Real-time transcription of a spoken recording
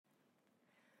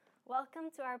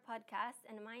Welcome to our podcast,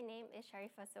 and my name is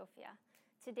Sharifa Sofia.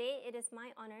 Today, it is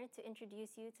my honor to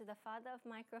introduce you to the father of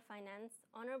microfinance,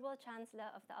 Honorable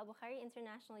Chancellor of the Al-Bukhari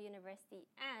International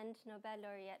University, and Nobel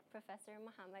laureate Professor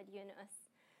Muhammad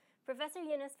Yunus. Professor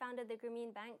Yunus founded the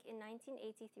Grameen Bank in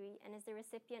 1983 and is the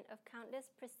recipient of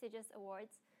countless prestigious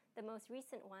awards, the most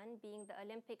recent one being the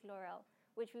Olympic Laurel,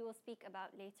 which we will speak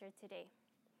about later today.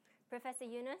 Professor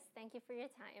Yunus, thank you for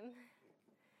your time.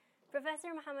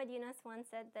 Professor Muhammad Yunus once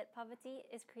said that poverty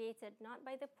is created not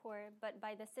by the poor, but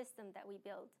by the system that we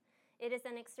build. It is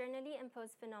an externally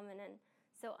imposed phenomenon,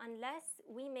 so unless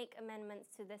we make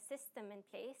amendments to the system in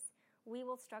place, we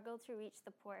will struggle to reach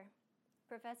the poor.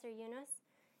 Professor Yunus,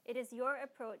 it is your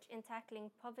approach in tackling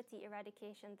poverty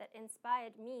eradication that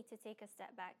inspired me to take a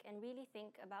step back and really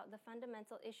think about the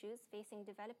fundamental issues facing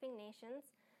developing nations,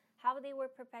 how they were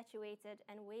perpetuated,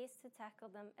 and ways to tackle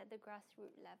them at the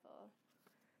grassroots level.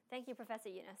 Thank you, Professor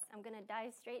Yunus. I'm going to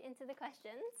dive straight into the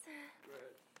questions.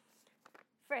 Good.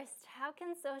 First, how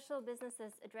can social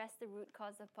businesses address the root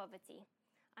cause of poverty?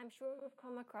 I'm sure we've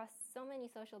come across so many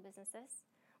social businesses.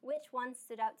 Which one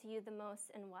stood out to you the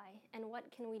most and why? And what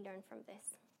can we learn from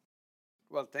this?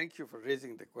 Well, thank you for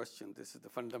raising the question. This is the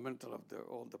fundamental of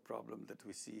all the problem that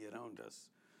we see around us.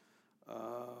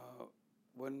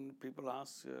 When people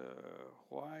ask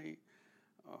why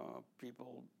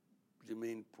people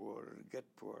remain poor, get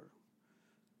poor,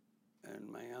 and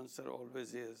my answer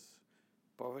always is,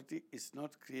 poverty is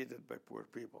not created by poor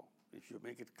people. If you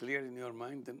make it clear in your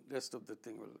mind, then the rest of the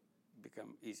thing will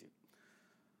become easy.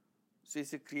 So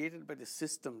it's created by the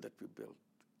system that we built.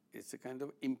 It's a kind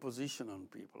of imposition on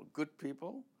people. Good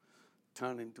people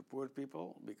turn into poor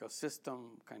people because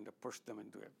system kind of pushed them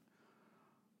into it.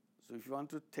 So if you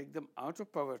want to take them out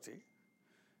of poverty,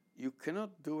 you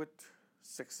cannot do it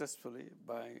successfully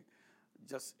by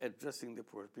just addressing the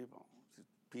poor people. So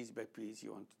piece by piece,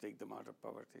 you want to take them out of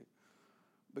poverty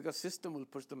because system will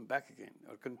push them back again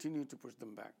or continue to push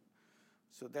them back.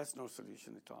 So that's no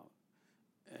solution at all.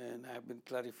 And I've been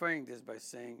clarifying this by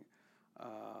saying,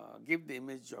 give the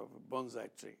image of a bonsai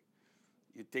tree.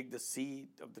 You take the seed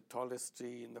of the tallest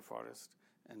tree in the forest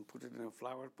and put it in a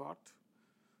flower pot.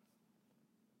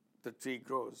 The tree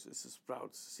grows, it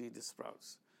sprouts, seed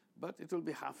sprouts, but it will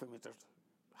be half a meter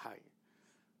high.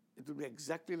 It will be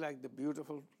exactly like the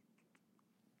beautiful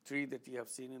tree that you have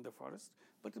seen in the forest,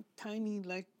 but a tiny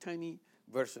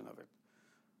version of it.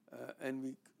 And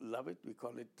we love it. We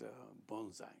call it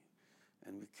bonsai,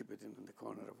 and we keep it in the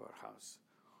corner of our house.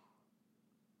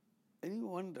 And you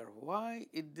wonder why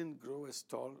it didn't grow as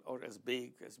tall or as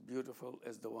big, as beautiful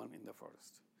as the one in the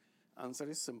forest. Answer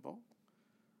is simple.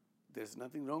 There's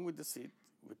nothing wrong with the seed.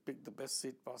 We picked the best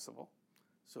seed possible,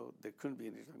 so there couldn't be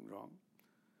anything wrong.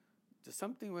 Just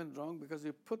something went wrong because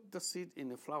we put the seed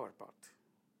in a flower pot.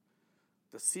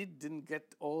 The seed didn't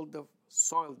get all the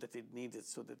soil that it needed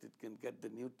so that it can get the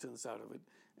nutrients out of it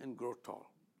and grow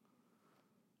tall.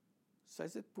 So I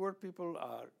said, poor people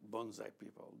are bonsai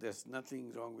people. There's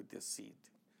nothing wrong with their seed.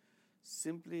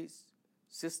 Simply,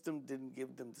 system didn't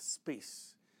give them the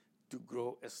space to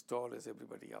grow as tall as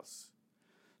everybody else.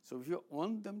 So if you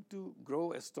want them to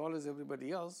grow as tall as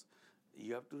everybody else,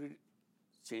 you have to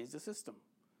change the system.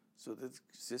 So the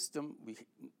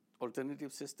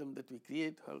alternative system that we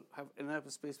create will have enough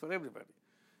space for everybody,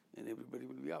 and everybody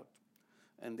will be out.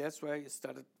 And that's why I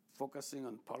started focusing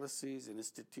on policies and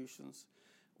institutions.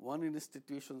 One in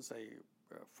institutions I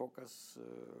focus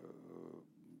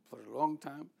for a long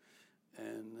time,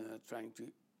 and trying to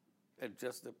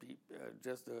address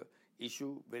the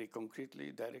issue very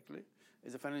concretely, directly,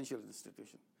 is a financial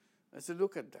institution. I said,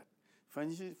 look at that.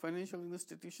 Financial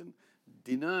institution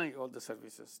deny all the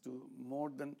services to more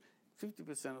than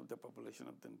 50% of the population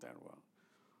of the entire world.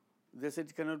 They said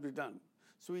it cannot be done.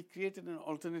 So we created an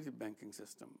alternative banking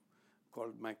system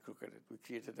called microcredit. We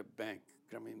created a bank,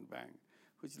 Grameen Bank,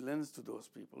 which lends to those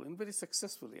people and very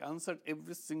successfully answered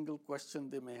every single question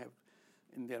they may have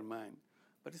in their mind.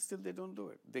 But still they don't do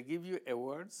it. They give you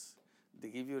awards, they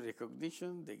give you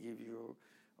recognition, they give you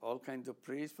all kinds of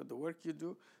praise for the work you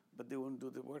do, but they won't do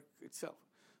the work itself.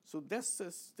 So that's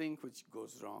the thing which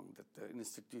goes wrong, that the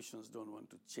institutions don't want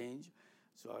to change.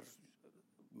 So our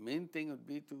main thing would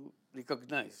be to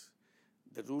recognize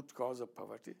the root cause of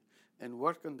poverty and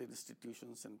work on the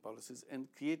institutions and policies and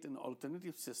create an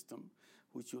alternative system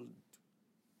which will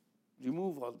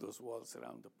remove all those walls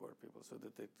around the poor people so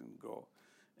that they can grow.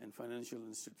 And financial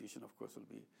institution, of course, will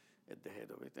be at the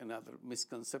head of it. Another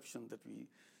misconception that we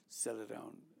sell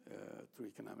around through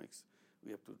economics, we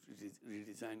have to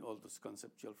redesign all those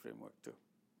conceptual framework too.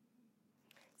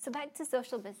 So back to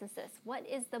social businesses. What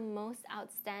is the most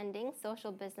outstanding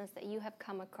social business that you have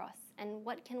come across, and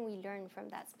what can we learn from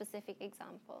that specific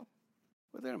example?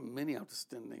 Well, there are many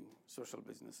outstanding social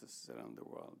businesses around the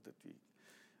world that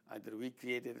either we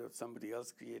created or somebody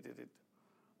else created it.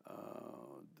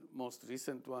 The most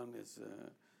recent one is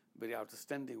a very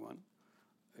outstanding one,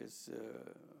 is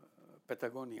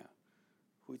Patagonia,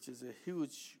 which is a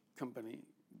huge company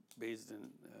based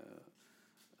in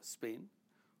Spain.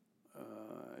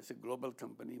 It's a global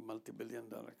company,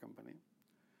 multi-billion-dollar company,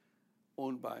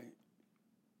 owned by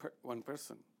one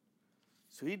person.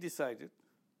 So he decided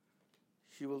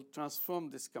he will transform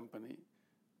this company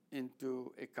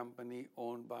into a company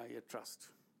owned by a trust.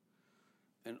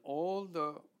 And all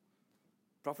the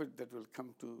profit that will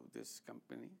come to this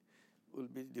company will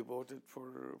be devoted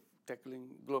for tackling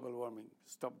global warming,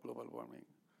 stop global warming.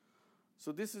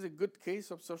 So this is a good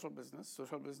case of social business.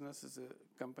 Social business is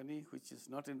a company which is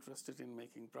not interested in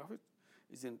making profit,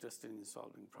 is interested in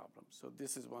solving problems. So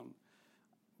this is one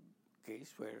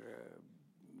case where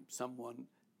someone,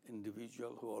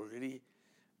 individual who already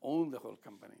owned the whole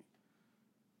company,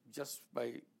 just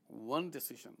by one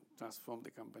decision, transformed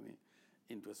the company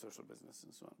into a social business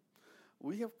and so on.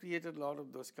 We have created a lot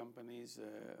of those companies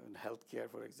in healthcare,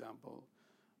 for example.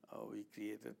 We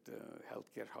created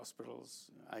healthcare hospitals,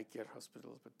 eye care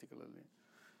hospitals particularly.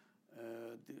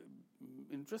 The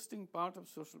interesting part of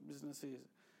social business is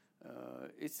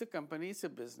it's a company, it's a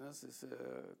business, it's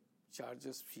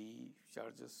charges fee,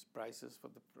 charges prices for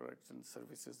the products and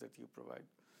services that you provide.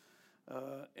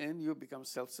 And you become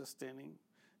self-sustaining,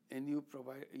 and you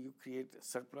create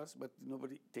surplus, but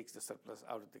nobody takes the surplus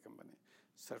out of the company.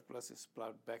 Surplus is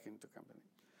plowed back into company.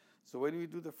 So when we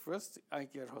do the first eye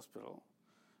care hospital,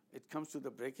 it comes to the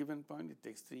break-even point. It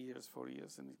takes 3 years, 4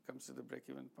 years, and it comes to the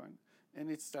break-even point, and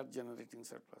it starts generating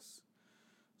surplus.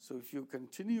 So if you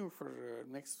continue for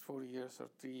next 4 years or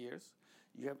 3 years,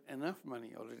 you have enough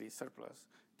money already surplus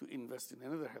to invest in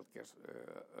another healthcare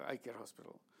eye care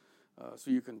hospital.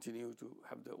 So you continue to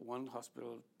have the one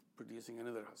hospital producing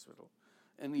another hospital.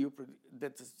 And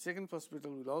that second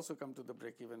hospital will also come to the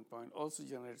break-even point, also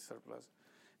generate surplus.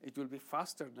 It will be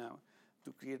faster now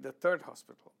to create the third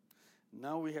hospital.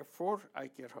 Now we have 4 eye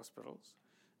care hospitals,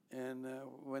 and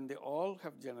when they all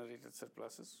have generated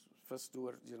surpluses, first 2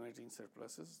 are generating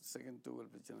surpluses, second 2 will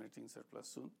be generating surplus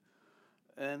soon.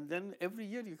 And then every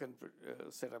year you can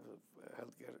set up a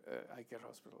healthcare eye care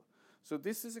hospital. So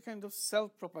this is a kind of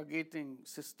self-propagating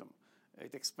system.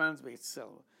 It expands by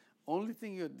itself. Only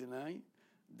thing you deny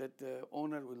that the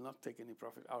owner will not take any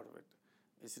profit out of it.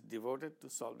 It's devoted to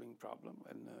solving problem,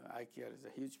 and eye care is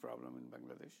a huge problem in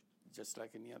Bangladesh, just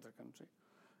like any other country,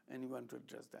 and you want to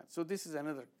address that. So this is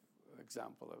another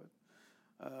example of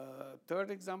it. Third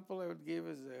example I would give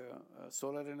is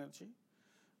solar energy.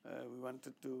 We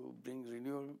wanted to bring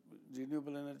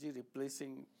renewable energy,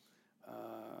 replacing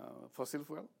fossil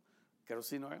fuel,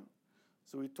 kerosene oil.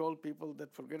 So we told people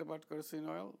that forget about kerosene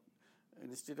oil.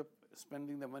 Instead of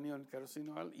spending the money on kerosene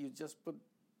oil, you just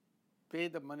pay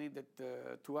the money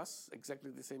that to us,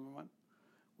 exactly the same amount.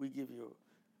 We give you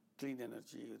clean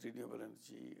energy, renewable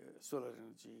energy, solar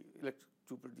energy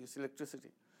to produce electricity.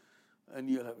 And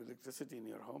you'll have electricity in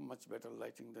your home, much better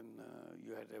lighting than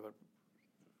you had ever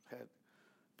had.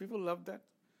 People love that.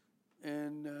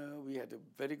 And we had a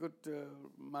very good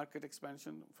market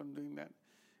expansion from doing that.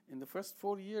 In the first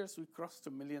 4 years, we crossed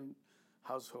 1 million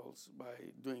households by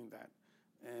doing that,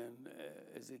 and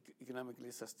as an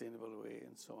economically sustainable way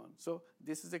and so on. So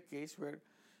this is a case where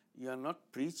you are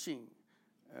not preaching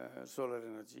solar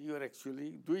energy. You are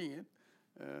actually doing it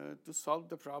to solve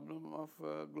the problem of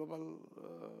global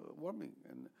warming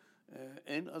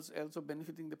and also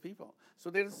benefiting the people. So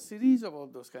there's a series of all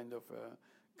those kind of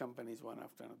companies, one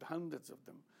after another, hundreds of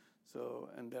them. So,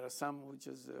 and there are some which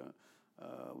is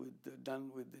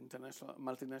done with international,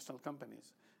 multinational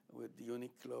companies, with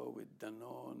Uniqlo, with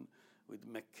Danone, with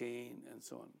McCain, and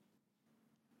so on.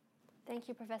 Thank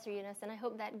you, Professor Yunus, and I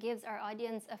hope that gives our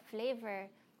audience a flavor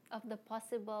of the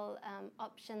possible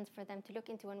options for them to look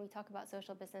into when we talk about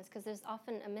social business, because there's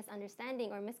often a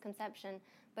misunderstanding or misconception,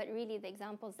 but really the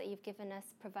examples that you've given us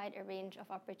provide a range of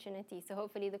opportunities. So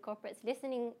hopefully the corporates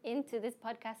listening into this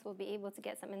podcast will be able to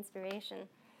get some inspiration.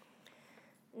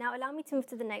 Now allow me to move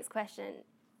to the next question.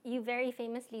 You very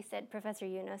famously said, Professor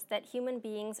Yunus, that human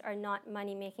beings are not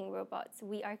money-making robots.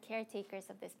 We are caretakers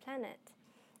of this planet,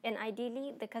 and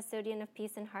ideally the custodian of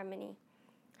peace and harmony.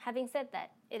 Having said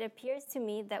that, it appears to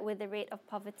me that with the rate of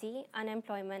poverty,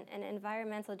 unemployment, and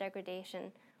environmental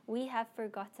degradation, we have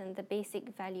forgotten the basic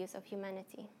values of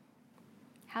humanity.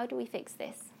 How do we fix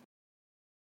this?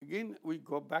 Again, we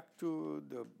go back to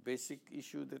the basic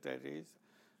issue that I raised.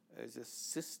 is a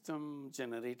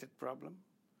system-generated problem.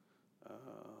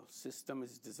 System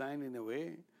is designed in a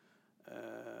way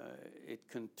it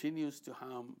continues to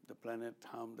harm the planet,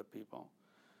 harm the people.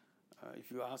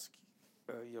 If you ask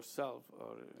yourself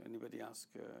or anybody ask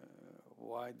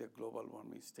why the global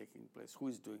warming is taking place, who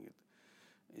is doing it?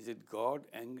 Is it God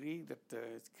angry that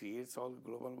it creates all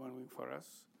global warming for us?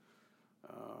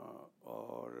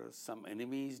 Or some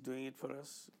enemy is doing it for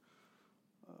us?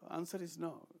 Answer is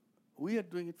no. We are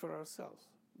doing it for ourselves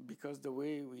because the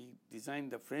way we design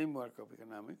the framework of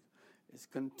economics is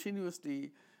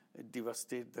continuously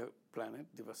devastate the planet,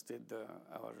 devastate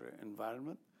our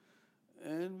environment,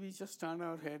 and we just turn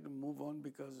our head and move on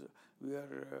because we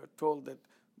are told that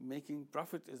making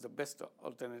profit is the best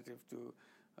alternative to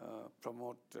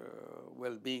promote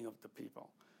well-being of the people.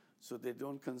 So they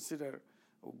don't consider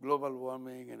global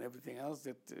warming and everything else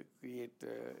that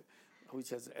which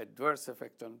has adverse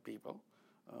effect on people.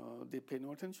 They pay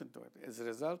no attention to it. As a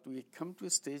result, we come to a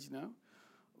stage now,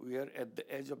 we are at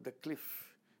the edge of the cliff.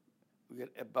 We are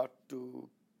about to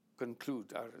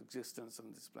conclude our existence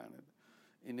on this planet.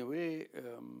 In a way,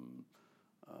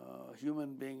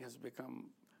 human being has become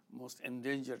most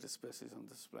endangered species on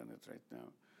this planet right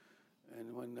now.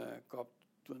 And when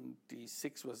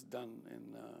COP26 was done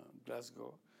in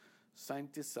Glasgow,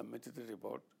 scientists submitted a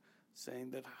report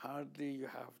saying that hardly you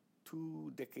have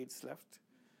 2 decades left,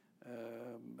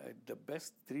 at the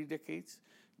best 3 decades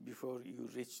before you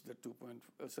reach the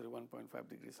 1.5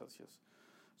 degrees Celsius.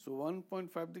 So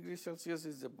 1.5 degrees Celsius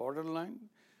is the borderline.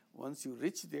 Once you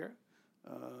reach there,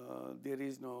 there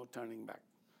is no turning back.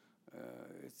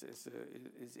 It's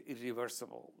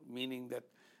irreversible, meaning that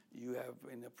you have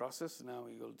in the process now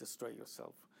you will destroy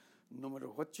yourself. No matter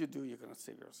what you do, you cannot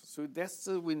save yourself. So that's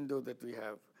the window that we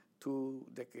have, 2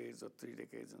 decades or 3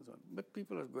 decades and so on. But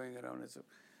people are going around as if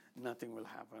nothing will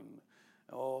happen.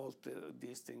 All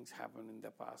these things happened in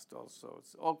the past also.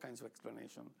 It's all kinds of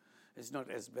explanation. It's not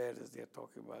as bad as they're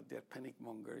talking about. They're panic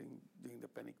mongering, doing the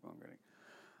panic mongering.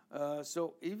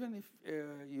 So even if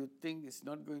you think it's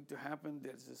not going to happen,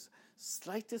 there's this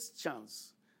slightest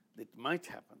chance that it might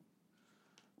happen.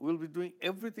 We'll be doing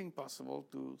everything possible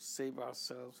to save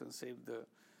ourselves and save the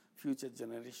future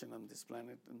generation on this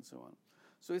planet and so on.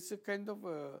 So it's a kind of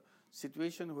a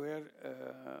situation where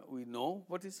we know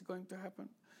what is going to happen,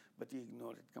 but we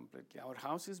ignore it completely. Our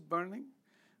house is burning,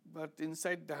 but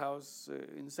inside the house,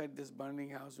 inside this burning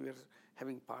house, we are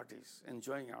having parties,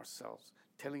 enjoying ourselves,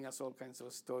 telling us all kinds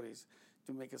of stories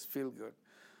to make us feel good.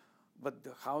 But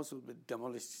the house will be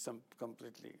demolished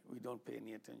completely. We don't pay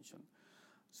any attention.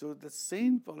 So the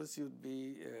sane policy would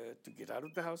be to get out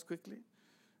of the house quickly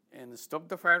and stop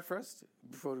the fire first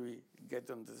before we get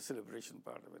on to the celebration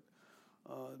part of it.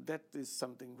 That is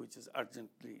something which is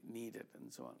urgently needed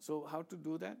and so on. So how to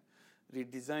do that?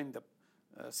 Redesign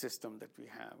the system that we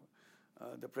have.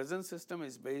 The present system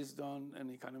is based on an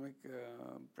economic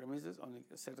premises, on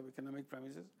a set of economic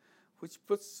premises, which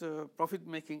puts profit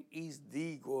making is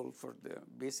the goal for the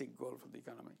basic goal for the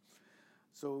economy.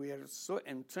 So we are so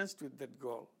entrenched with that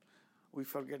goal, we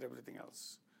forget everything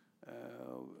else.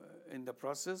 In the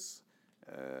process,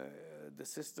 the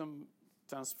system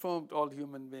transformed all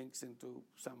human beings into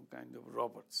some kind of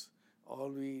robots. All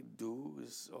we do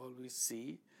is, all we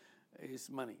see is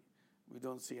money. We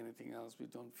don't see anything else. We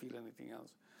don't feel anything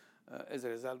else. As a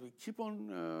result, we keep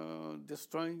on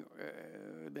destroying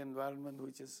the environment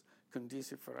which is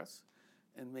conducive for us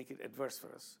and make it adverse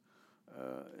for us.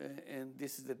 And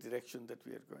this is the direction that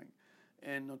we are going.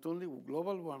 And not only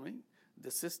global warming,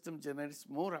 the system generates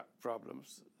more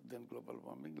problems than global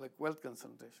warming, like wealth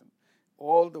concentration.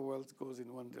 All the wealth goes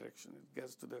in one direction. It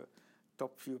gets to the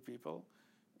top few people,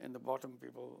 and the bottom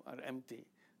people are empty.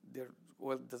 Their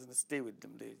wealth doesn't stay with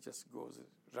them. They just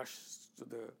rush to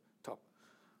the top.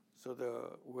 So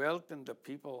the wealth and the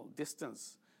people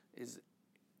distance is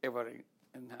ever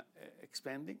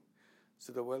expanding.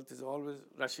 So the wealth is always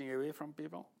rushing away from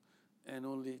people, and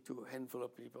only to a handful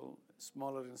of people,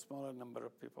 smaller and smaller number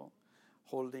of people,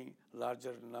 holding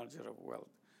larger and larger of wealth.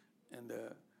 And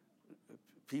the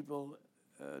people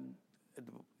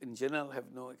in general have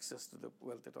no access to the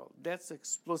wealth at all. That's an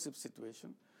explosive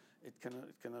situation. It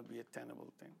cannot be a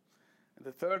tenable thing. And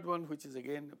the third one, which is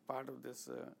again part of this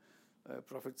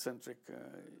profit-centric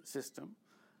system,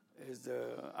 is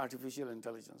artificial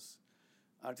intelligence.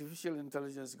 Artificial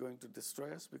intelligence is going to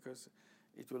destroy us because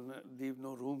it will leave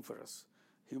no room for us.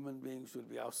 Human beings will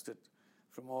be ousted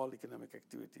from all economic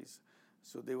activities.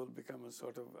 So they will become a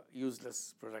sort of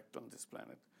useless product on this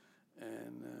planet.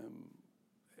 And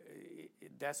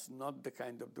that's not the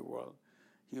kind of the world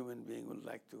human being would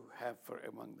like to have for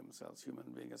among themselves.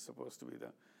 Human being is supposed to be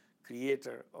the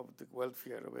creator of the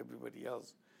welfare of everybody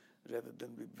else rather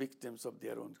than be victims of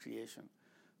their own creation.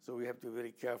 So we have to be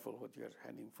very careful what we are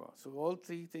heading for. So all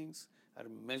three things are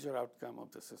a major outcome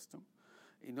of the system.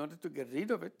 In order to get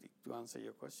rid of it, to answer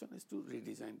your question, is to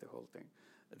redesign the whole thing,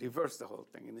 reverse the whole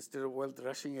thing. And instead of wealth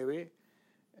rushing away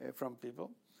from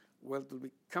people, wealth will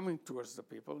be coming towards the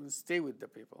people and stay with the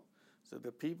people. So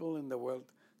the people and the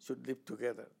wealth should live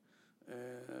together.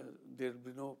 There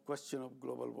will be no question of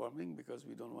global warming because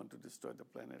we don't want to destroy the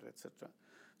planet, etc.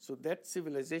 So that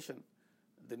civilization,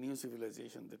 the new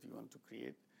civilization that you want to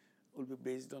create, will be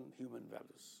based on human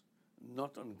values,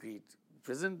 not on greed.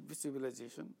 Present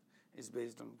civilization is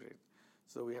based on greed.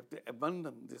 So we have to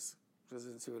abandon this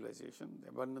present civilization,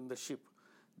 abandon the ship.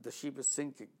 The ship is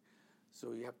sinking.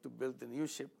 So you have to build the new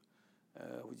ship,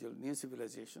 which is a new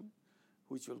civilization,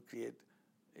 which will create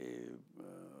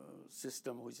a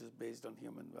system which is based on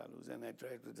human values. And I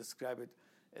try to describe it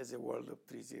as a world of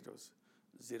 3 zeros.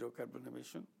 0 carbon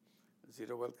emission,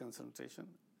 0 wealth concentration,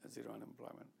 0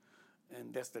 unemployment.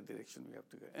 And that's the direction we have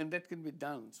to go. And that can be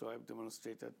done. So I've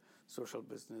demonstrated social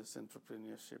business,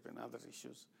 entrepreneurship, and other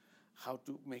issues, how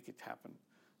to make it happen.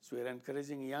 So we're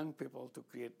encouraging young people to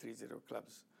create 3-0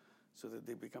 clubs so that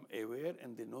they become aware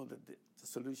and they know that the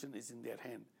solution is in their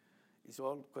hand. It's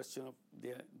all a question of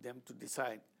them to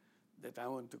decide that I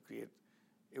want to create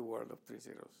a world of 3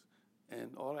 zeros.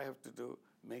 And all I have to do,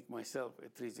 make myself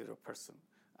a 3-0 person.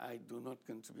 I do not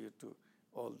contribute to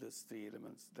all these 3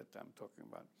 elements that I'm talking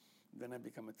about. Then I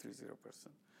become a 3-0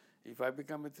 person. If I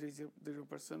become a 3-0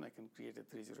 person, I can create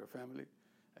a 3-0 family.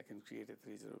 I can create a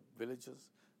 3-0 villages,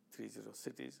 3-0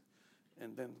 cities,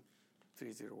 and then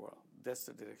 3-0 world. That's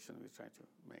the direction we try to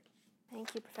make.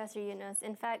 Thank you, Professor Yunus.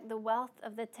 In fact, the wealth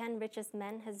of the 10 richest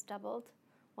men has doubled,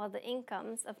 while the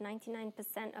incomes of 99%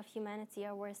 of humanity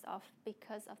are worse off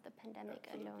because of the pandemic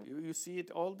alone. You see it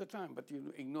all the time, but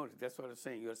you ignore it. That's what I'm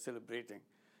saying. You're celebrating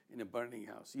in a burning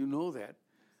house. You know that,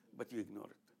 but you ignore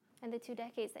it. And the 2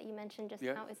 decades that you mentioned just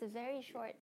now is a very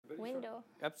short window.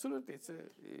 Absolutely. It's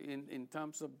in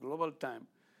terms of global time,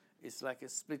 it's like a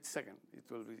split second. It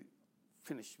will be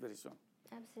finished very soon.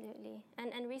 Absolutely.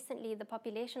 And recently, the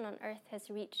population on Earth has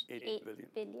reached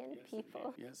 8 billion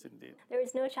people. Yes, indeed. There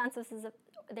is no chance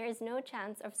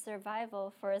of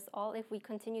survival for us all if we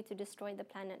continue to destroy the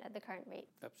planet at the current rate.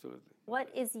 Absolutely. What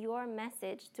is your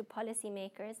message to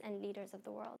policymakers and leaders of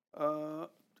the world?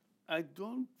 I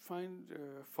don't find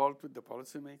fault with the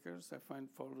policymakers. I find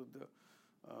fault with the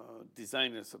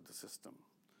designers of the system.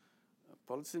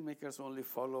 Policymakers only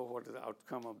follow what is the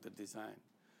outcome of the design.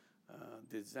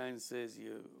 Design says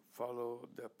you follow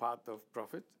the path of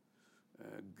profit.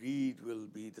 Greed will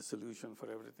be the solution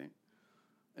for everything.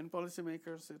 And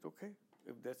policymakers said, okay,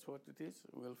 if that's what it is,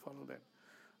 we'll follow that.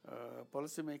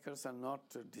 Policymakers are not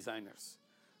designers.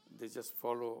 They just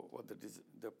follow what the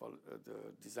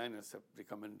designers have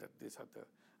recommended. These are the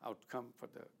outcome for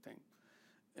the thing.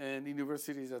 And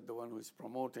universities are the one who is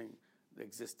promoting the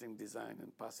existing design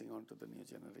and passing on to the new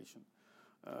generation.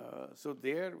 So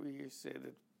there we say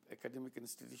that academic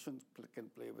institutions can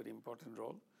play a very important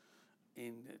role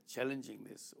in challenging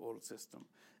this old system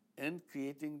and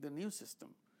creating the new system,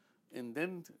 and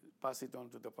then pass it on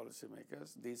to the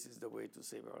policymakers. This is the way to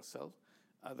save ourselves.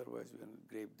 Otherwise, we're in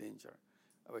grave danger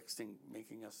of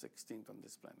making us extinct on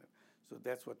this planet. So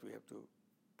that's what we have to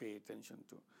pay attention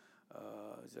to.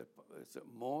 It's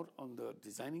more on the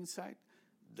designing side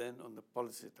than on the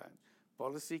policy side.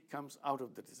 Policy comes out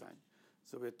of the design.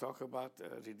 So we talk about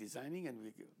redesigning, and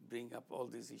we bring up all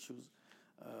these issues.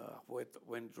 What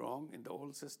went wrong in the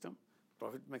old system?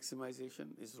 Profit maximization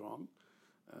is wrong.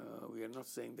 We are not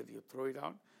saying that you throw it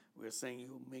out. We are saying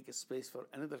you make a space for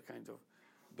another kind of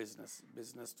business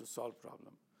to solve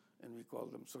problem. And we call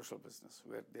them social business,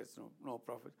 where there's no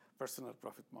profit, personal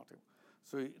profit motive.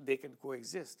 So they can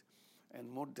coexist. And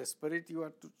more desperate you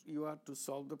are to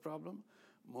solve the problem,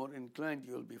 more inclined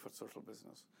you will be for social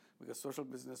business, because social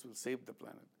business will save the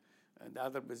planet, and the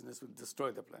other business will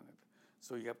destroy the planet.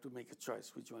 So you have to make a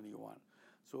choice which one you want.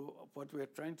 So what we are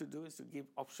trying to do is to give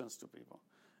options to people.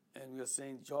 And we are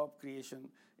saying job creation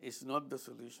is not the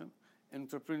solution.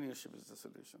 Entrepreneurship is the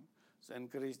solution. So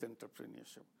encourage the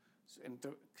entrepreneurship.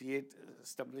 So create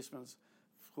establishments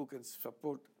who can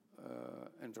support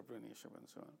entrepreneurship and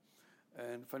so on.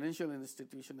 And financial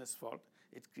institution as fault,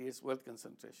 it creates wealth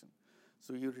concentration.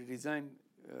 So you redesign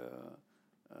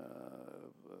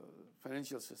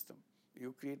financial system.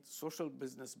 You create social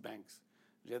business banks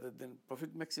rather than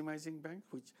profit maximizing bank,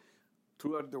 which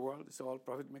throughout the world is all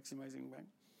profit maximizing bank.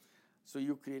 So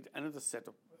you create another set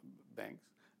of banks.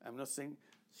 I'm not saying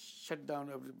shut down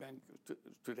every bank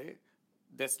today.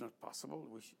 That's not possible.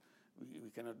 We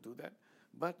cannot do that.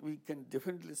 But we can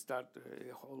definitely start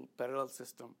a whole parallel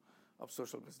system of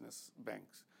social business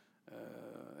banks.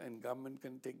 And government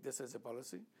can take this as a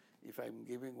policy. If I'm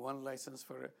giving one license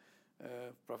for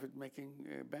a profit-making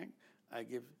bank, I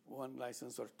give one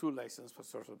license or two licenses for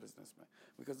social business bank,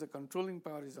 because the controlling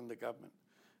power is on the government.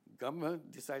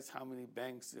 Government decides how many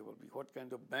banks there will be, what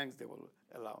kind of banks they will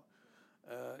allow.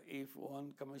 If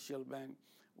one commercial bank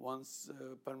wants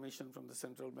permission from the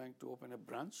central bank to open a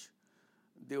branch,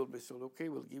 they will be told, okay,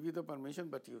 we'll give you the permission,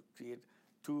 but you create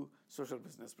 2 social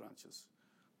business branches.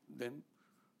 Then,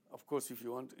 of course, if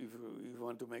you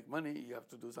want to make money, you have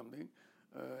to do something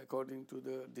according to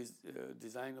the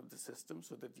design of the system,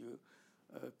 so that you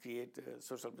create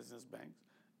social business banks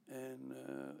and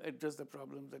address the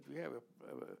problems that we have.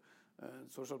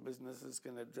 Social businesses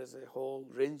can address a whole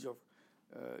range of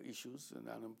issues, and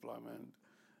unemployment,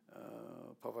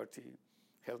 poverty,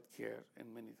 healthcare,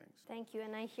 and many things. Thank you,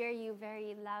 and I hear you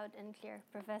very loud and clear,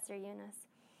 Professor Yunus.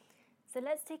 So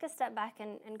let's take a step back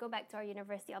and go back to our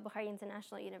university, Al-Bukhari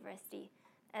International University.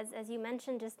 As you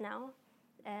mentioned just now,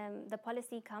 the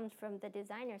policy comes from the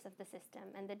designers of the system,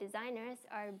 and the designers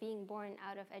are being born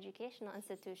out of educational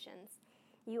institutions.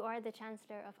 You are the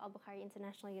Chancellor of Al-Bukhari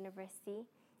International University,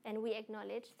 and we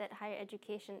acknowledge that higher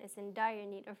education is in dire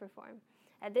need of reform.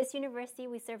 At this university,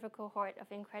 we serve a cohort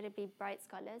of incredibly bright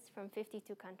scholars from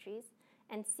 52 countries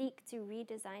and seek to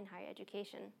redesign higher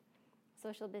education.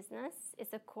 Social business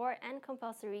is a core and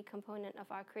compulsory component of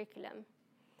our curriculum.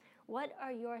 What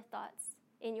are your thoughts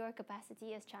in your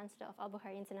capacity as Chancellor of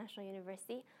Al-Bukhari International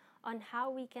University on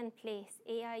how we can place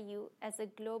AIU as a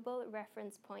global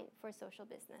reference point for social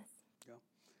business?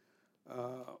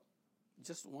 Yeah.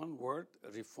 Just one word,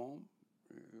 reform.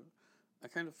 I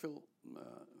kind of feel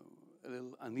a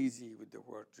little uneasy with the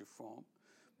word reform,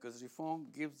 because reform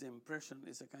gives the impression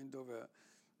it's a kind of a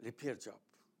repair job.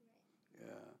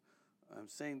 I'm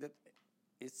saying that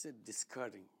it's a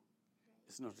discarding.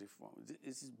 It's not reform.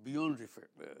 This is beyond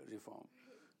reform.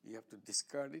 You have to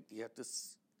discard it. You have to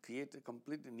create a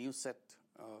completely new set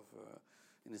of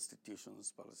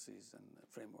institutions, policies, and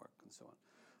framework, and so on.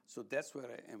 So that's where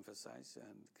I emphasize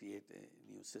and create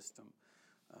a new system,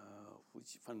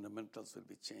 which fundamentals will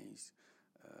be changed.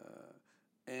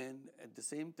 And at the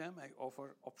same time, I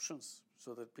offer options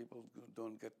so that people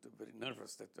don't get very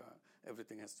nervous that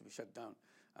everything has to be shut down.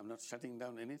 I'm not shutting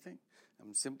down anything.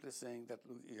 I'm simply saying that,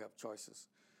 look, you have choices.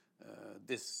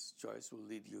 This choice will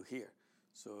lead you here.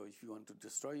 So if you want to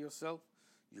destroy yourself,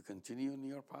 you continue on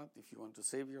your path. If you want to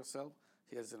save yourself,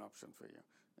 here's an option for you,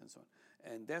 and so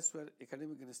on. And that's where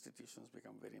academic institutions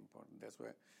become very important. That's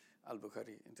where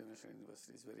Al-Bukhari International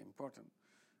University is very important.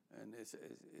 And it's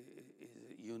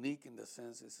unique in the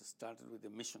sense it's started with a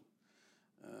mission.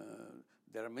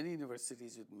 There are many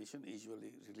universities with mission,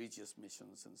 usually religious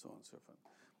missions and so on and so forth.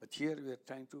 But here we are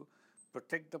trying to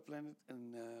protect the planet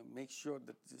and make sure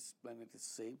that this planet is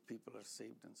saved, people are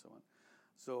saved, and so on.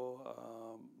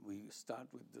 So we start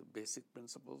with the basic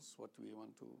principles, what we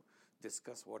want to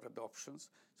discuss, what are the options,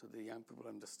 so the young people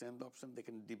understand the option. They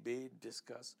can debate,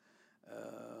 discuss,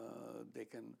 they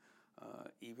can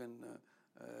even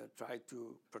try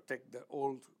to protect the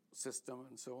old system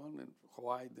and so on, and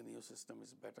why the new system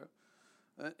is better.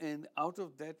 And out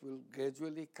of that will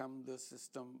gradually come the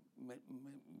system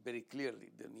very clearly,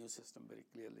 the new system very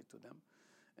clearly to them.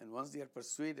 And once they are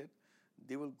persuaded,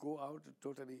 they will go out a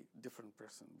totally different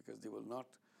person, because they will not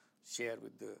share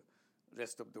with the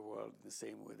rest of the world the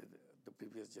same way that the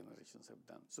previous generations have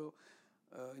done. So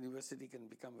university can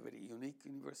become a very unique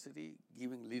university,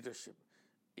 giving leadership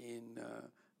in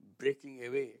breaking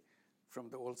away from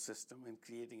the old system and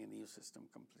creating a new system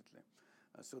completely.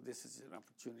 So this is an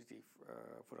opportunity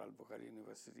for Al-Bukhari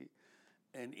University.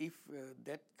 And if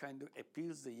that kind of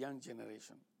appeals the young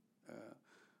generation,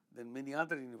 then many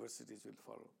other universities will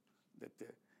follow.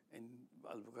 And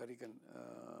Al-Bukhari can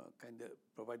kind of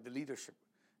provide the leadership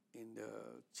in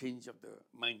the change of the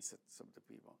mindsets of the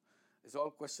people. It's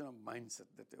all question of mindset,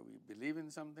 that we believe in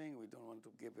something, we don't want to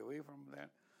give away from that.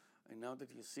 And now that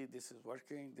you see this is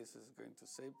working, this is going to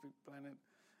save the planet,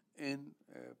 and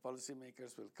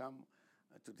policymakers will come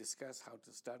to discuss how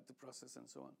to start the process and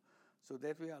so on. So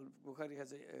that way Al-Bukhari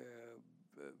has a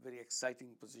very exciting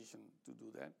position to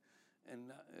do that.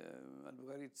 And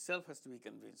Al-Bukhari itself has to be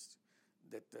convinced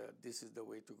that this is the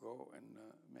way to go and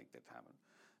make that happen.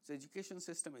 So education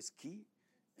system is key,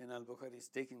 and Al-Bukhari is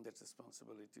taking that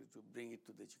responsibility to bring it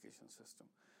to the education system.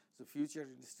 So future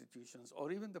institutions,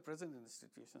 or even the present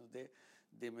institutions,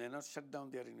 they may not shut down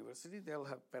their university, they'll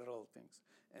have parallel things.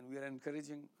 And we are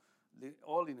encouraging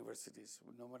all universities,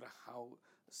 no matter how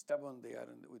stubborn they are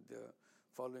with the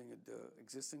following the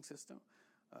existing system.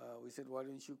 We said, why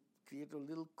don't you create a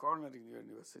little corner in your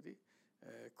university,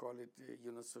 call it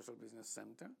Yunus Social Business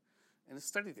Center, and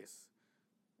study this.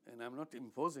 And I'm not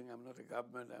imposing, I'm not a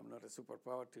government, I'm not a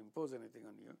superpower to impose anything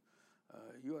on you.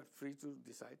 You are free to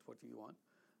decide what you want.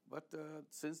 But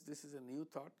since this is a new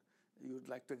thought, you would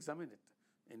like to examine it.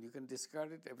 And you can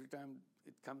discard it every time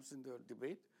it comes into a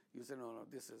debate. You say, no,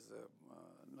 this is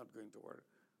not going to work.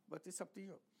 But it's up to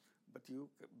you. But you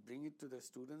bring it to the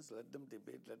students, let them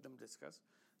debate, let them discuss,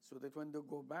 so that when they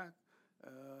go back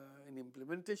in the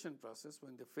implementation process,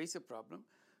 when they face a problem,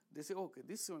 they say, okay,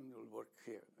 this one will work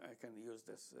here. I can use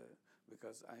this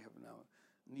because I have now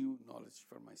new knowledge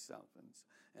for myself.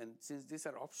 And since these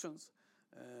are options,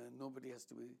 nobody has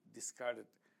to be discarded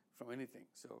from anything.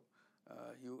 So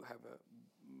you have a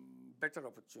better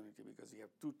opportunity because you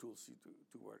have two tools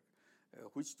to work.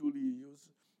 Which tool you use,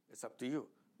 it's up to you,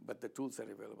 but the tools are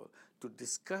available. To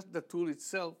discuss the tool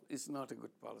itself is not a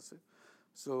good policy.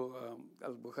 So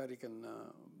Al-Bukhari can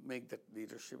make that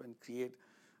leadership and create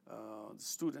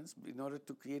students. In order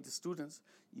to create the students,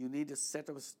 you need a set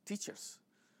of teachers,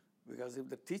 because if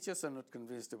the teachers are not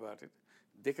convinced about it,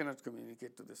 they cannot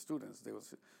communicate to the students. They will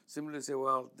similarly say,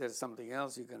 well, there's something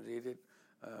else, you can read it.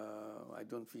 I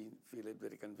don't feel it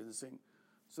very convincing.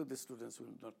 So the students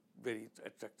will not very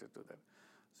attracted to that.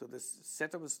 So this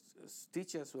set of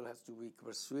teachers will have to be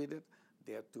persuaded.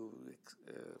 They have to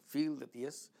feel that,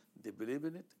 yes, they believe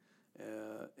in it,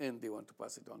 and they want to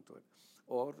pass it on to it.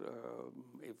 Or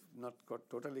if not got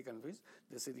totally convinced,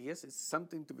 they said, yes, it's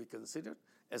something to be considered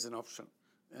as an option.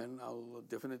 And I'll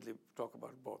definitely talk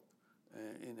about both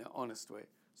in an honest way,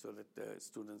 so that the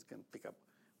students can pick up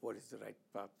what is the right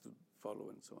path to follow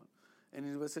and so on. And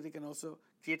university can also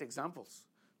create examples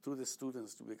through the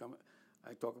students to become,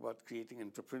 I talk about creating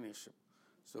entrepreneurship.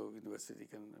 So university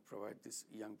can provide these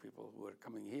young people who are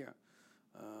coming here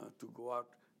to go out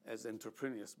as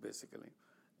entrepreneurs, basically,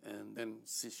 and then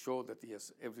show that,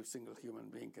 yes, every single human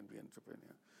being can be an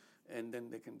entrepreneur. And then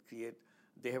they can create,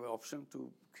 they have an option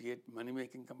to create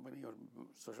money-making company or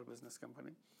social business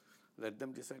company. Let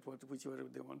them decide whichever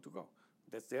they want to go.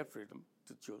 That's their freedom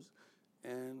to choose,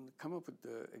 and come up with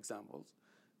the examples.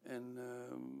 And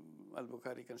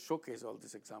Al-Bukhari can showcase all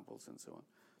these examples and so on,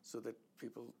 so that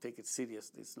people take it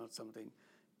serious. It's not something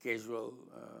casual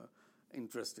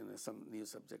interest in some new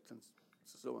subject and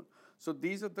so on. So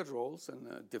these are the roles,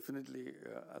 and definitely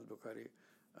Al-Bukhari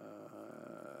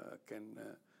can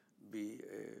be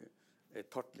a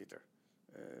thought leader,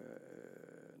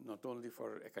 not only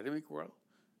for academic world,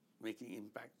 making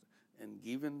impact, and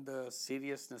given the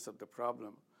seriousness of the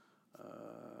problem,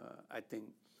 I think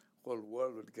whole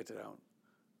world would get around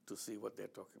to see what they're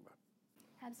talking about.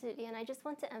 Absolutely, and I just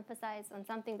want to emphasize on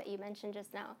something that you mentioned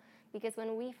just now, because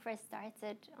when we first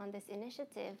started on this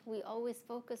initiative, we always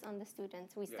focus on the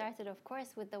students. We started, of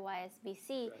course, with the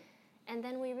YSBC, and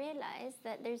then we realized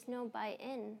that there's no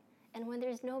buy-in, and when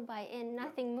there's no buy-in,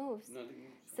 nothing moves.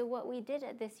 So what we did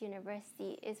at this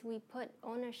university is we put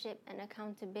ownership and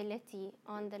accountability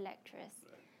on the lecturers.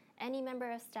 Any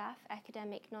member of staff,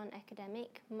 academic,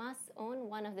 non-academic, must own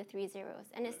one of the 3 zeros.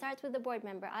 And it starts with the board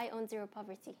member. I own zero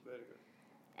poverty. Very good.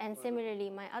 And similarly,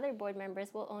 my other board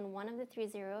members will own one of the 3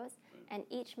 zeros, and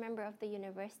each member of the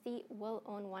university will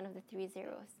own one of the 3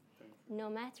 zeros, no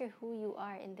matter who you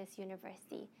are in this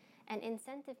university. And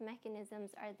incentive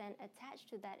mechanisms are then attached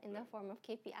to that in the form of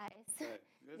KPIs.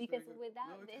 Because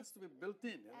without this, it this, has to be built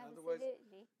in. absolutely.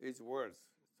 Otherwise, it's words.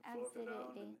 It's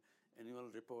Absolutely. Annual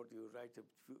report, you write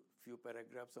a few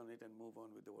paragraphs on it and move on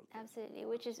with the whole thing. Absolutely,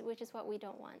 which is what we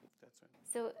don't want. That's right.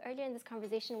 So earlier in this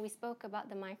conversation, we spoke about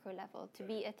the micro level. To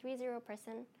be a 3-0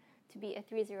 person, to be a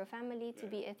 3-0 family, to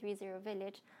be a 3-0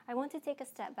 village. I want to take a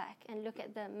step back and look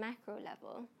at the macro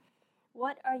level.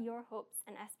 What are your hopes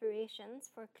and aspirations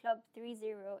for Club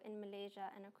 3-0 in Malaysia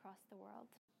and across the world?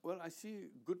 Well, I see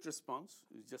good response.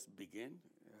 It just began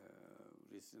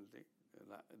recently,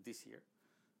 this year.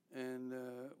 And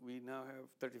we now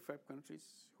have 35 countries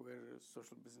where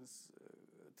social business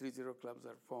 3-0 clubs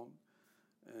are formed,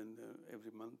 and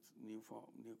every month new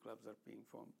clubs are being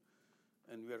formed.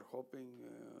 And we are hoping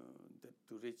that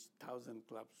to reach 1,000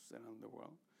 clubs around the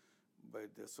world by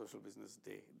the Social Business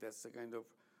Day. That's the kind of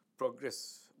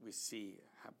progress we see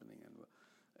happening. And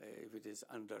if it is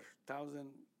under 1,000,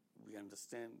 we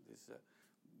understand this.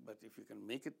 But if you can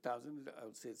make it 1,000, I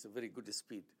would say it's a very good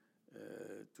speed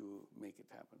to make it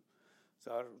happen.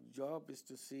 So our job is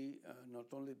to see not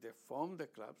only they form the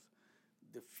clubs,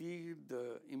 they feel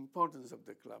the importance of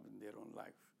the club in their own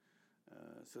life,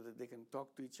 so that they can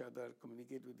talk to each other,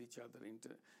 communicate with each other,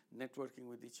 networking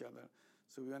with each other.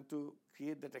 So we want to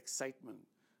create that excitement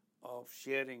of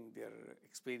sharing their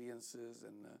experiences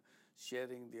and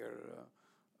sharing their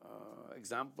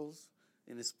examples,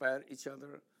 inspire each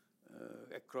other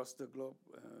across the globe.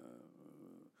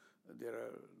 There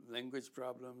are language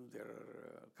problems, there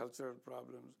are cultural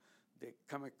problems. They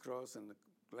come across, and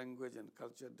the language and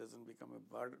culture doesn't become a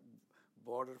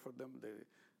border for them. They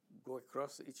go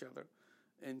across each other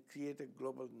and create a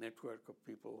global network of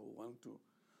people who want to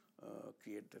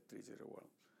create the 3.0 world.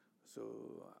 So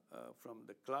from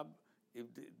the club, if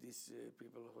these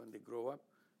people, when they grow up,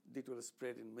 it will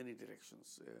spread in many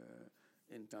directions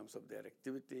in terms of their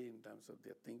activity, in terms of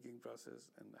their thinking process,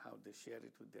 and how they share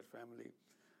it with their family.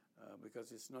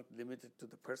 Because it's not limited to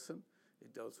the person,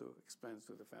 it also expands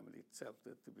to the family itself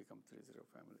to become 3.0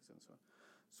 families and so on.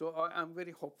 So I'm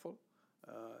very hopeful.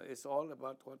 It's all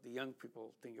about what the young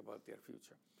people think about their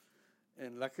future.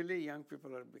 And luckily, young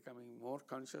people are becoming more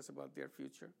conscious about their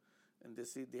future, and they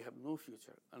see they have no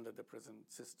future under the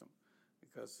present system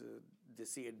because they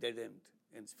see a dead end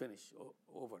and it's finished,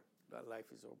 over. Their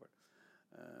life is over.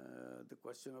 The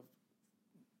question of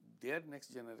their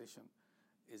next generation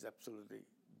is absolutely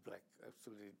black,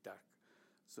 absolutely dark.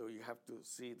 So you have to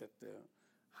see that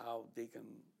how they can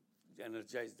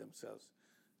energize themselves,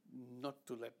 not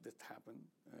to let that happen.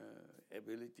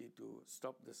 Ability to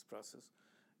stop this process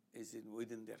is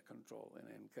within their control, and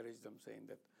I encourage them, saying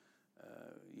that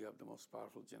you have the most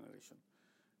powerful generation.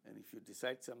 And if you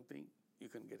decide something, you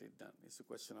can get it done. It's a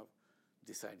question of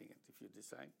deciding it. If you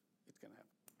decide, it can happen.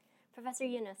 Professor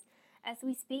Yunus, as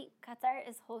we speak, Qatar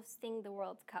is hosting the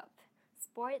World Cup.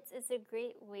 Sports is a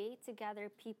great way to gather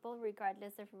people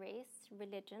regardless of race,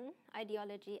 religion,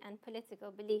 ideology, and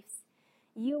political beliefs.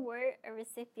 You were a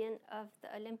recipient of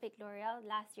the Olympic L'Oreal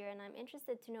last year, and I'm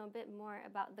interested to know a bit more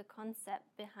about the concept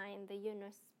behind the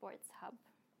Yunus Sports Hub.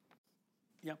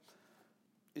 Yeah.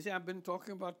 You see, I've been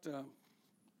talking about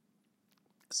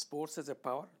sports as a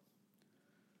power.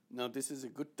 Now, this is a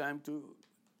good time to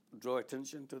draw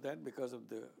attention to that because of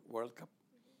the World Cup.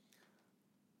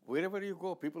 Wherever you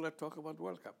go, people are talking about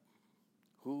World Cup.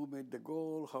 Who made the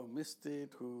goal, how missed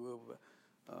it, who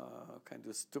kind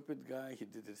of stupid guy, he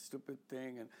did a stupid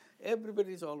thing, and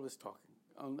everybody's always talking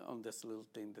on this little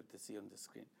thing that they see on the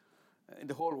screen. In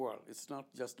the whole world, it's not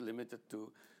just limited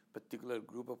to particular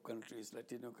group of countries,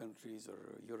 Latino countries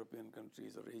or European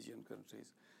countries or Asian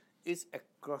countries. It's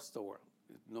across the world,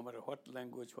 no matter what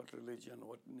language, what religion,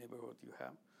 what neighborhood you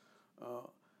have.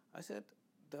 I said,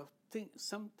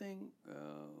 something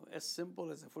as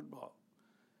simple as a football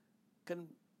can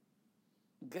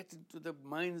get into the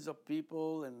minds of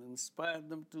people and inspire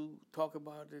them to talk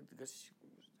about it, because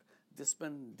they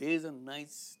spend days and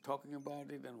nights talking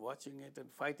about it and watching it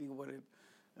and fighting over it,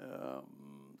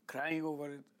 crying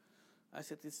over it. I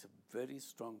said, it's a very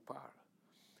strong power.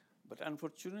 But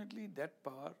unfortunately, that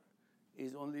power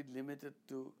is only limited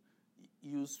to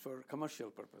use for commercial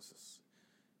purposes.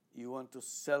 You want to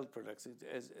sell products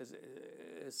as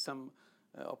some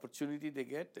opportunity they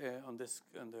get on the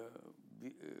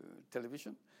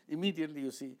television. Immediately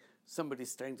you see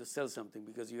somebody's trying to sell something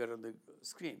because you are on the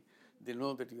screen. They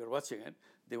know that you are watching it.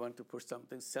 They want to push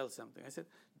something, sell something. I said,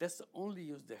 that's the only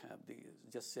use they have,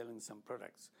 just selling some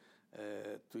products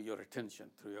to your attention,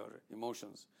 through your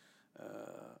emotions.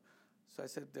 So I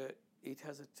said, it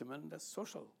has a tremendous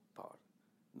social power.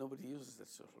 Nobody uses that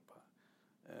social power.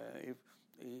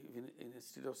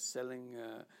 Instead of selling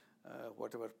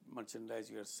whatever merchandise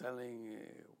you are selling,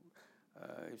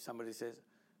 if somebody says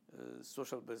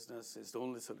social business is the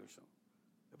only solution,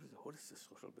 everybody says, what is this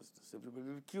social business? Everybody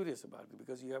will be curious about it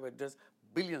because you have addressed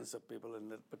billions of people in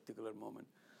that particular moment.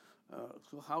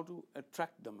 So how to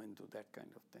attract them into that kind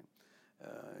of thing?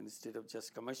 Instead of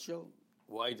just commercial,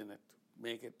 widen it,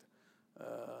 make it,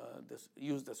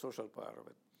 use the social power of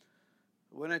it.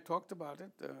 When I talked about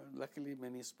it, luckily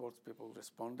many sports people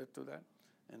responded to that,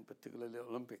 and particularly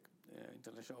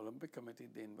International Olympic Committee,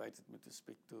 they invited me to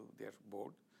speak to their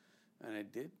board, and I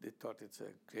did. They thought it's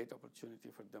a great opportunity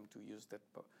for them to use that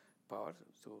power,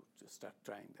 so to start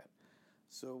trying that.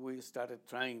 So we started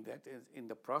trying that. In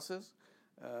the process,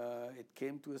 it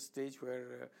came to a stage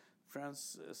where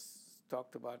France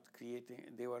talked about creating,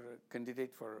 they were a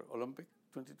candidate for Olympic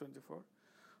 2024.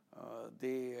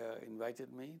 They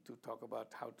invited me to talk about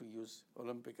how to use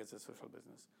Olympic as a social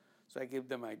business. So I gave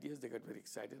them ideas. They got very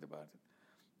excited about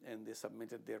it, and they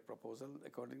submitted their proposal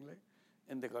accordingly,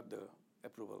 and they got the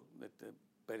approval that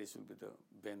Paris will be the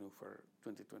venue for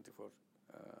 2024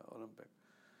 Olympic.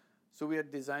 So we are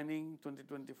designing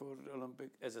 2024 Olympic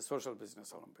as a social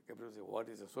business Olympic. Everybody says, what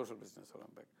is a social business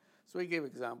Olympic? So we gave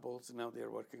examples. Now they are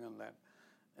working on that,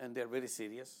 and they are very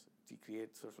serious to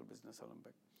create social business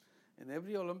Olympic. And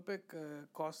every Olympic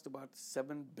cost about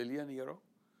 €7 billion.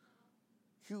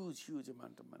 Huge, huge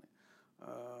amount of money.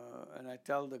 And I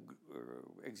tell the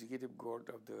executive board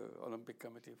of the Olympic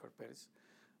Committee for Paris,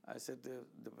 I said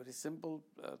the very simple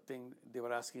thing, they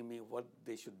were asking me what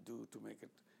they should do to make it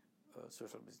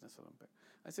social business Olympic.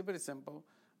 I said very simple.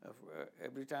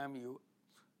 Every time you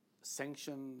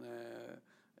sanction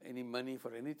any money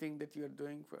for anything that you are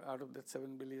doing out of that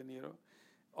 7 billion euro,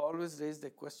 always raise the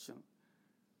question,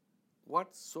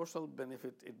 what social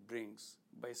benefit it brings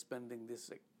by spending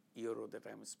this euro that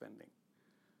I'm spending?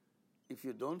 If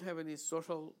you don't have any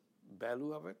social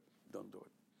value of it, don't do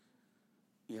it.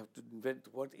 You have to invent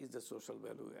what is the social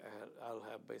value I'll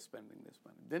have by spending this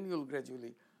money. Then you'll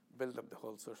gradually build up the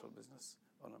whole social business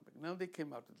Olympic. Now they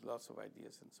came out with lots of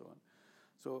ideas and so on.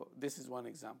 So this is one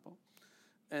example.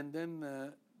 And then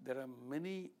there are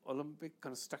many Olympic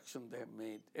construction they have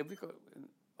made. Every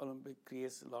Olympic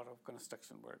creates a lot of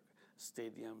construction work,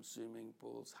 stadiums, swimming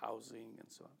pools, housing, and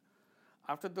so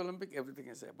on. After the Olympic, everything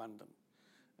is abandoned.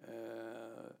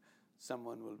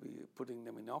 Someone will be putting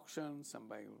them in auction,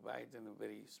 somebody will buy it in a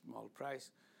very small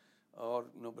price, or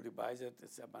nobody buys it,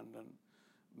 it's abandoned.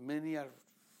 Many are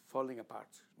falling apart.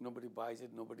 Nobody buys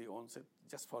it, nobody owns it,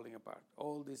 just falling apart.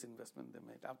 All these investments they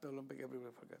made. After Olympic,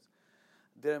 everybody forgets.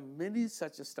 There are many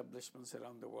such establishments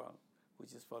around the world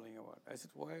which is falling apart. I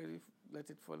said, why let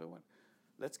it fall apart?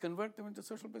 Let's convert them into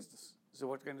social business. So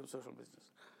what kind of social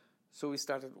business? So we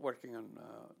started working on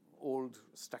old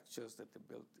structures that they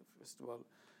built. First of all,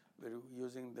 we were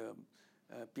using the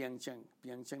Pyeongchang.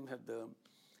 Pyeongchang had the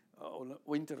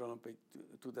Winter Olympic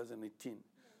 2018.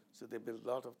 So they built a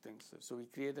lot of things. So we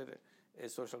created a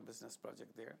social business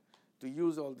project there to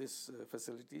use all these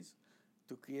facilities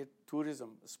to create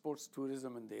tourism, sports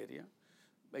tourism in the area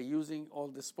by using all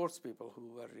the sports people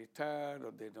who are retired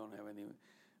or they don't have any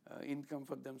income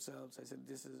for themselves. I said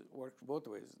this works both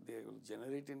ways. They will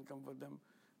generate income for them,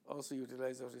 also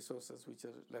utilize our resources which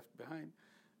are left behind,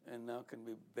 and now can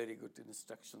be very good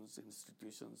instructions,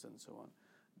 institutions, and so on.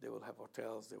 They will have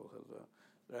hotels, they will have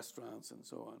restaurants, and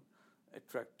so on.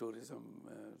 Attract tourism,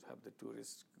 have the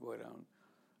tourists go around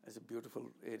as a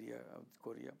beautiful area of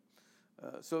Korea.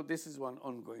 So this is one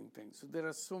ongoing thing. So there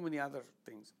are so many other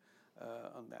things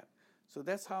on that. So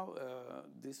that's how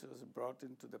this was brought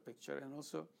into the picture. And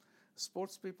also,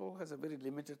 sports people has a very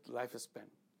limited lifespan.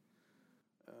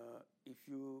 If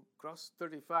you cross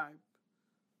 35,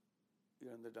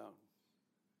 you're in the down.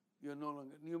 You're no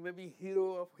longer, you may be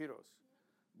hero of heroes,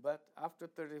 but after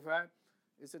 35,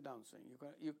 it's a downswing.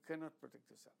 You cannot protect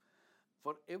yourself.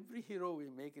 For every hero we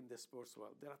make in the sports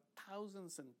world, there are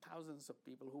thousands and thousands of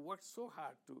people who worked so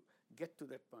hard to get to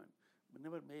that point, but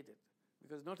never made it,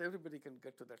 because not everybody can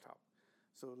get to the top.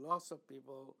 So lots of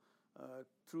people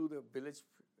through the village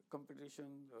competition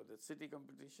or the city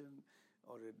competition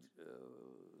or a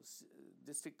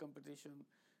district competition,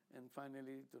 and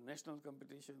finally to national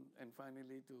competition, and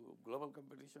finally to global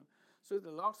competition. So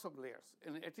there are lots of layers,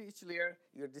 and at each layer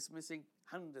you're dismissing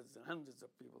hundreds and hundreds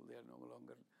of people. They are no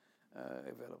longer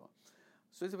available.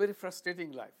 So it's a very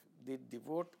frustrating life. They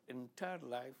devote entire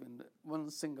life in one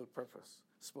single purpose,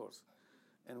 sports.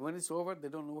 And when it's over, they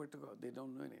don't know where to go. They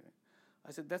don't know anything.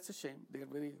 I said, that's a shame. They are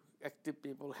very active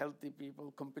people, healthy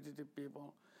people, competitive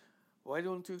people. Why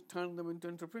don't you turn them into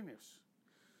entrepreneurs?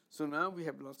 So now we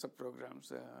have lots of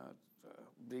programs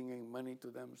bringing money to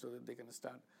them so that they can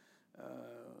start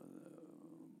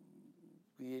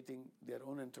creating their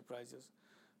own enterprises.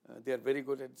 They are very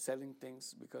good at selling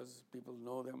things because people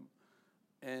know them,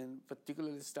 and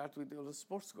particularly start with all the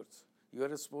sports goods. You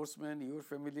are a sportsman, you are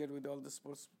familiar with all the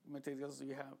sports materials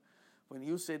you have. When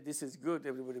you say this is good,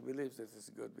 everybody believes this is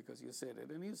good because you said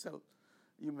it, and you sell,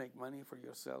 you make money for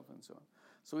yourself and so on.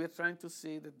 So we are trying to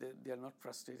say that they are not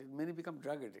frustrated. Many become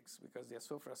drug addicts because they are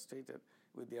so frustrated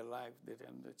with their life they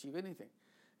can't achieve anything.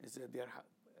 It's that their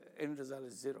end result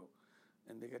is zero,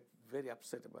 and they get very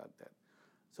upset about that.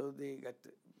 So they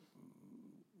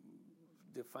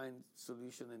find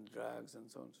solution in drugs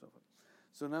and so on and so forth.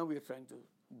 So now we are trying to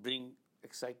bring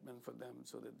excitement for them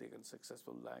so that they can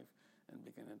successful life and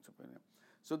become an entrepreneur.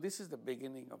 So this is the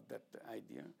beginning of that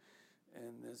idea.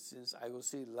 And since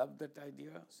IOC loved that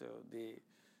idea, so they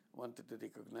wanted to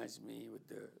recognize me with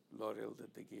the laurel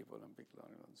that they gave, Olympic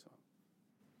laurel and so on.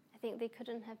 I think they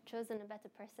couldn't have chosen a better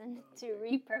person to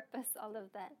repurpose all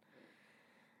of that.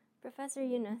 Professor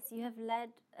Yunus, you have led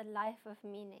a life of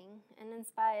meaning and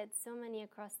inspired so many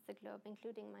across the globe,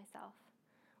 including myself.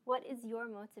 What is your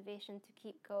motivation to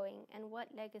keep going, and what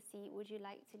legacy would you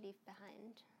like to leave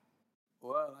behind?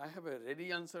 Well, I have a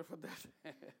ready answer for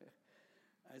that.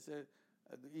 I said,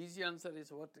 the easy answer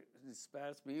is what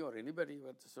inspires me or anybody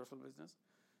with social business.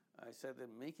 I said that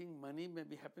making money may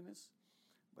be happiness,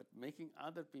 but making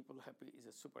other people happy is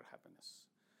a super happiness.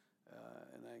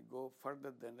 And I go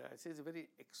further than that. I say it's a very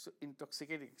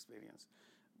intoxicating experience.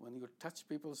 When you touch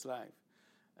people's life,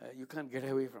 you can't get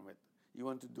away from it. You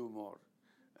want to do more.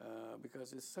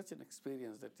 Because it's such an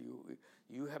experience that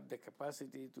you have the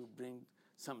capacity to bring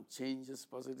some changes,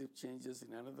 positive changes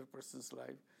in another person's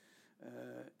life,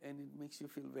 and it makes you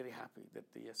feel very happy that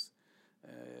yes,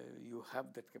 you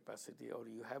have that capacity, or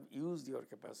you have used your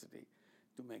capacity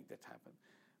to make that happen.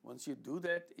 Once you do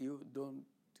that, you don't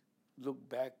look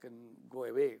back and go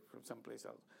away from someplace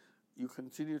else. You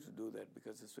continue to do that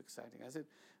because it's so exciting. I said,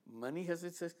 money has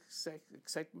its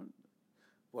excitement,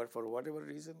 for whatever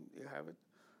reason you have it.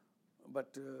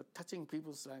 But touching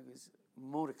people's life is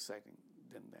more exciting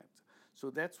than that. So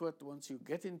that's what, once you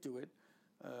get into it,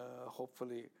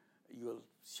 hopefully you'll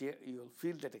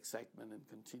feel that excitement and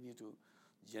continue to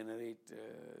generate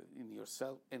in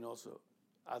yourself and also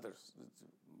others,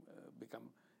 become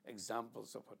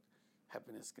examples of what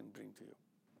happiness can bring to you.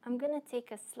 I'm going to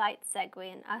take a slight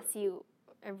segue and ask you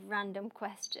a random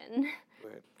question. Go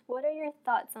ahead. What are your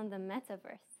thoughts on the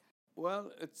metaverse?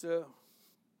 Well, it's a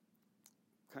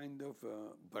kind of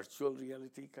a virtual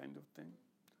reality kind of thing.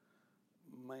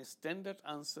 My standard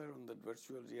answer on that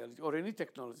virtual reality, or any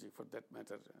technology for that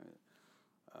matter,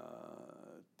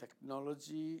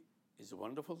 technology is a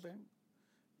wonderful thing.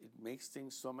 It makes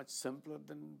things so much simpler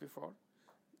than before.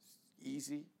 It's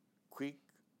easy, quick,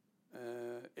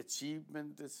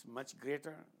 achievement is much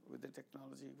greater with the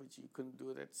technology, which you couldn't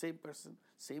do that. Same person,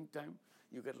 same time,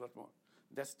 you get a lot more.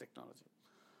 That's technology.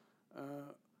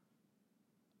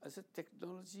 I said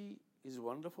technology is a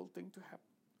wonderful thing to have,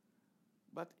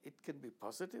 but it can be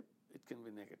positive, it can be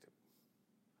negative.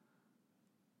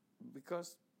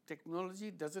 Because technology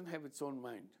doesn't have its own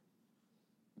mind.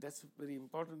 That's a very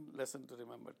important lesson to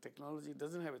remember. Technology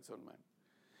doesn't have its own mind.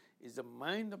 It's the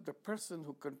mind of the person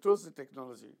who controls the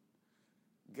technology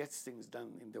gets things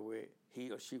done in the way he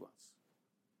or she wants.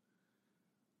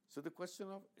 So the question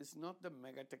of is not the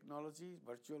mega technology,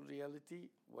 virtual reality,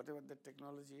 whatever the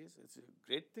technology is, it's a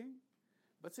great thing,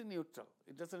 but it's a neutral.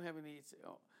 It doesn't have any,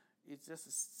 it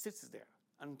just sits there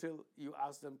until you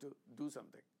ask them to do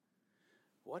something.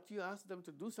 What you ask them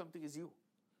to do something is you,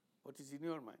 what is in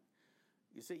your mind.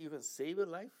 You say you can save a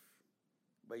life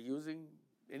by using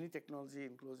any technology,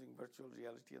 including virtual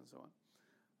reality and so on.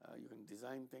 You can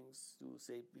design things to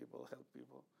save people, help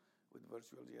people with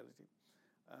virtual reality.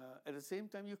 At the same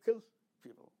time, you kill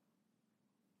people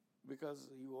because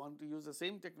you want to use the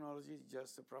same technology,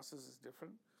 just the process is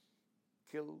different.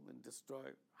 Kill and destroy,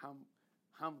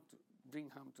 bring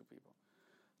harm to people.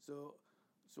 So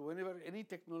whenever any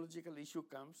technological issue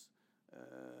comes,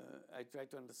 I try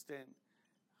to understand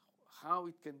how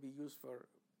it can be used for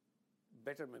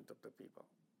betterment of the people.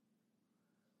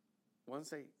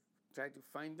 Once I try to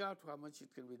find out how much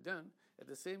it can be done, at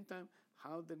the same time,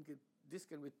 how then this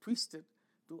can be twisted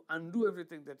to undo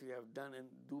everything that you have done and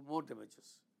do more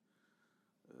damages.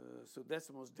 So that's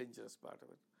the most dangerous part of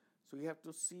it. So you have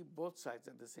to see both sides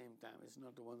at the same time. It's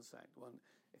not one side. One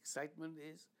excitement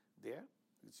is there.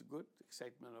 It's good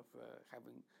excitement of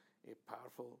having a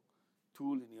powerful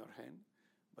tool in your hand,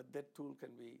 but that tool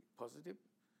can be positive.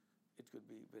 It could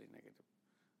be very negative.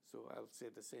 So I'll say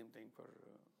the same thing for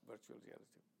virtual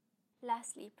reality.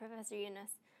 Lastly, Professor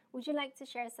Yunus, would you like to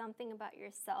share something about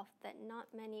yourself that not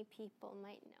many people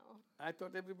might know? I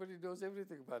thought everybody knows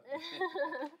everything about me.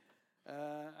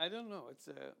 I don't know. It's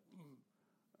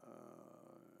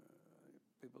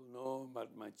people know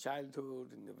about my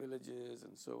childhood in the villages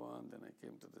and so on. Then I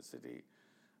came to the city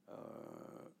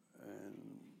and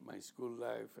my school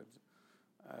life. And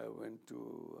I went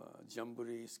to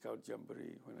Jamboree, Scout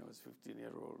Jamboree, when I was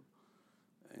 15-year-old,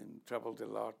 and traveled a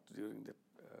lot during the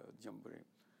Jamboree.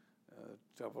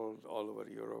 Traveled all over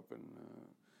Europe and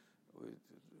with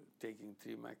taking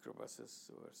 3 microbuses.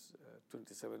 So it was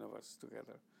 27 of us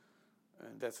together.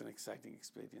 And that's an exciting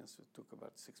experience. It took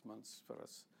about 6 months for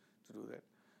us to do that.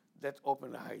 That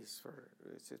opened eyes for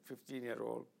a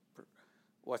 15-year-old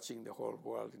watching the whole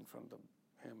world in front of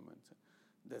him. And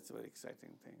that's a very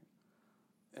exciting thing.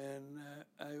 And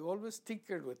I always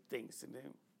tinkered with things. And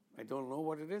I don't know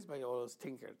what it is, but I always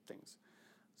tinkered things.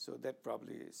 So that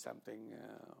probably is something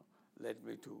led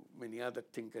me to many other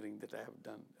tinkering that I have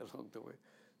done along the way,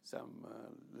 some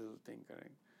little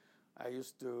tinkering. I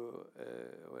used to,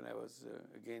 when I was,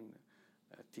 again,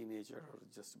 a teenager or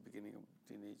just the beginning of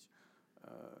teenage,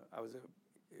 I was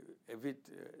a avid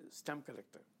stamp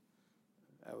collector.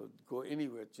 I would go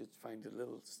anywhere to find a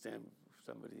little stamp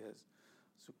somebody has,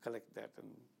 so collect that and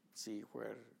see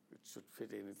where it should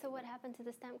fit in. So what happened to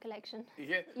the stamp collection?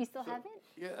 Yeah, You still so- have it?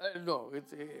 Yeah, no,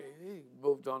 he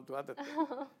moved on to other things.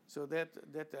 So that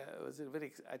was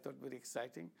I thought very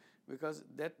exciting, because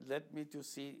that led me to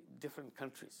see different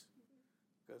countries.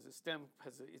 Because the stamp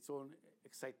has its own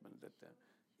excitement, that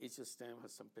each stamp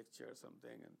has some picture or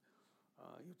something, and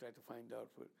you try to find out.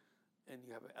 And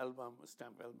you have an album, a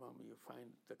stamp album, you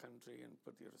find the country and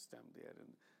put your stamp there.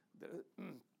 And there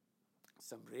are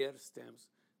some rare stamps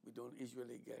we don't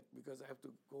usually get, because I have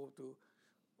to go to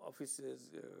offices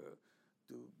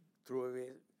to throw away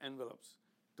envelopes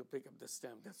to pick up the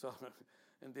stamp, that's all.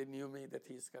 And they knew me that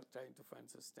he's trying to find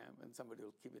some stamp, and somebody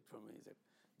will keep it for me. He said,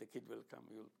 the kid will come,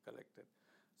 you'll collect it.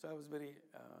 So I was very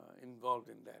involved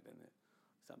in that, and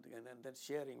something, and then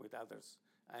sharing with others.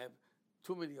 I have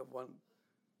too many of one,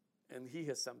 and he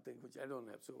has something which I don't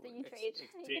have. So you trade.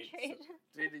 You trade. So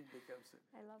trading becomes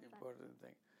I love an that. important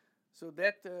thing. So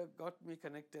that got me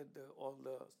connected, all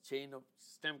the chain of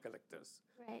stamp collectors,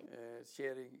 Right.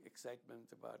 sharing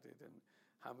excitement about it, and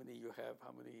how many you have,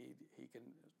 how many he can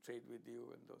trade with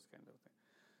you, and those kind of things.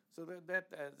 So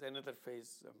that as another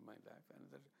phase of my life.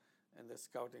 And the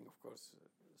scouting, of course,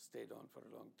 stayed on for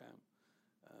a long time.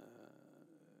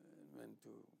 Went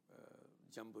to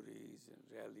jamborees and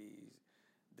rallies.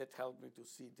 That helped me to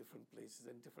see different places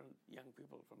and different young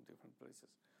people from different places.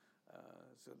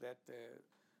 So that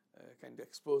kind of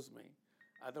exposed me.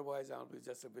 Otherwise, I was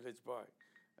just a village boy,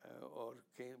 or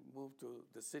moved to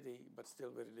the city, but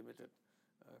still very limited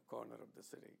corner of the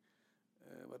city.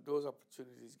 But those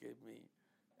opportunities gave me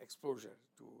exposure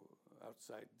to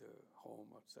outside the home,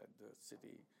 outside the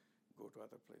city, go to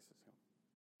other places.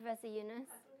 Professor Yunus,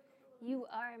 you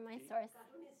are my source.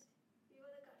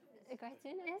 A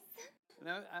cartoonist?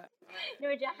 Now,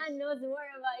 Nur Jahan knows more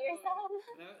about yourself.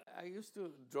 I used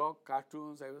to draw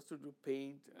cartoons, I used to do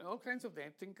paint, all kinds of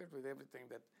things. I tinkered with everything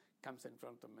that comes in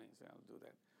front of me, so I'll do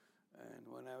that. And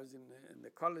when I was in the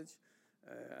college,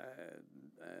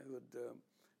 I would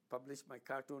publish my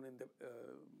cartoon in the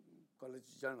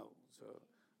college journal. So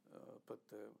put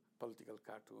political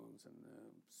cartoons and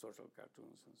social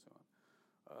cartoons and so on.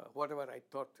 Whatever I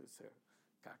thought is a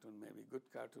cartoon, maybe a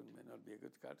good cartoon, may not be a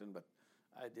good cartoon, but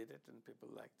I did it and people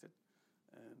liked it.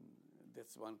 And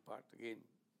that's one part, again,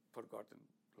 forgotten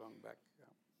long back.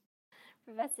 Yeah.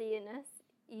 Professor Yunus,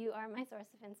 you are my source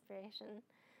of inspiration.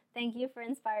 Thank you for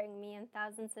inspiring me and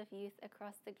thousands of youth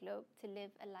across the globe to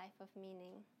live a life of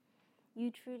meaning.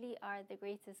 You truly are the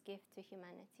greatest gift to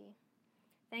humanity.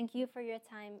 Thank you for your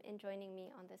time in joining me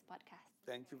on this podcast.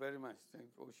 Thank you very much.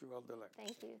 Wish you all the luck.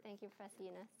 Thank you, Professor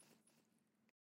Yunus.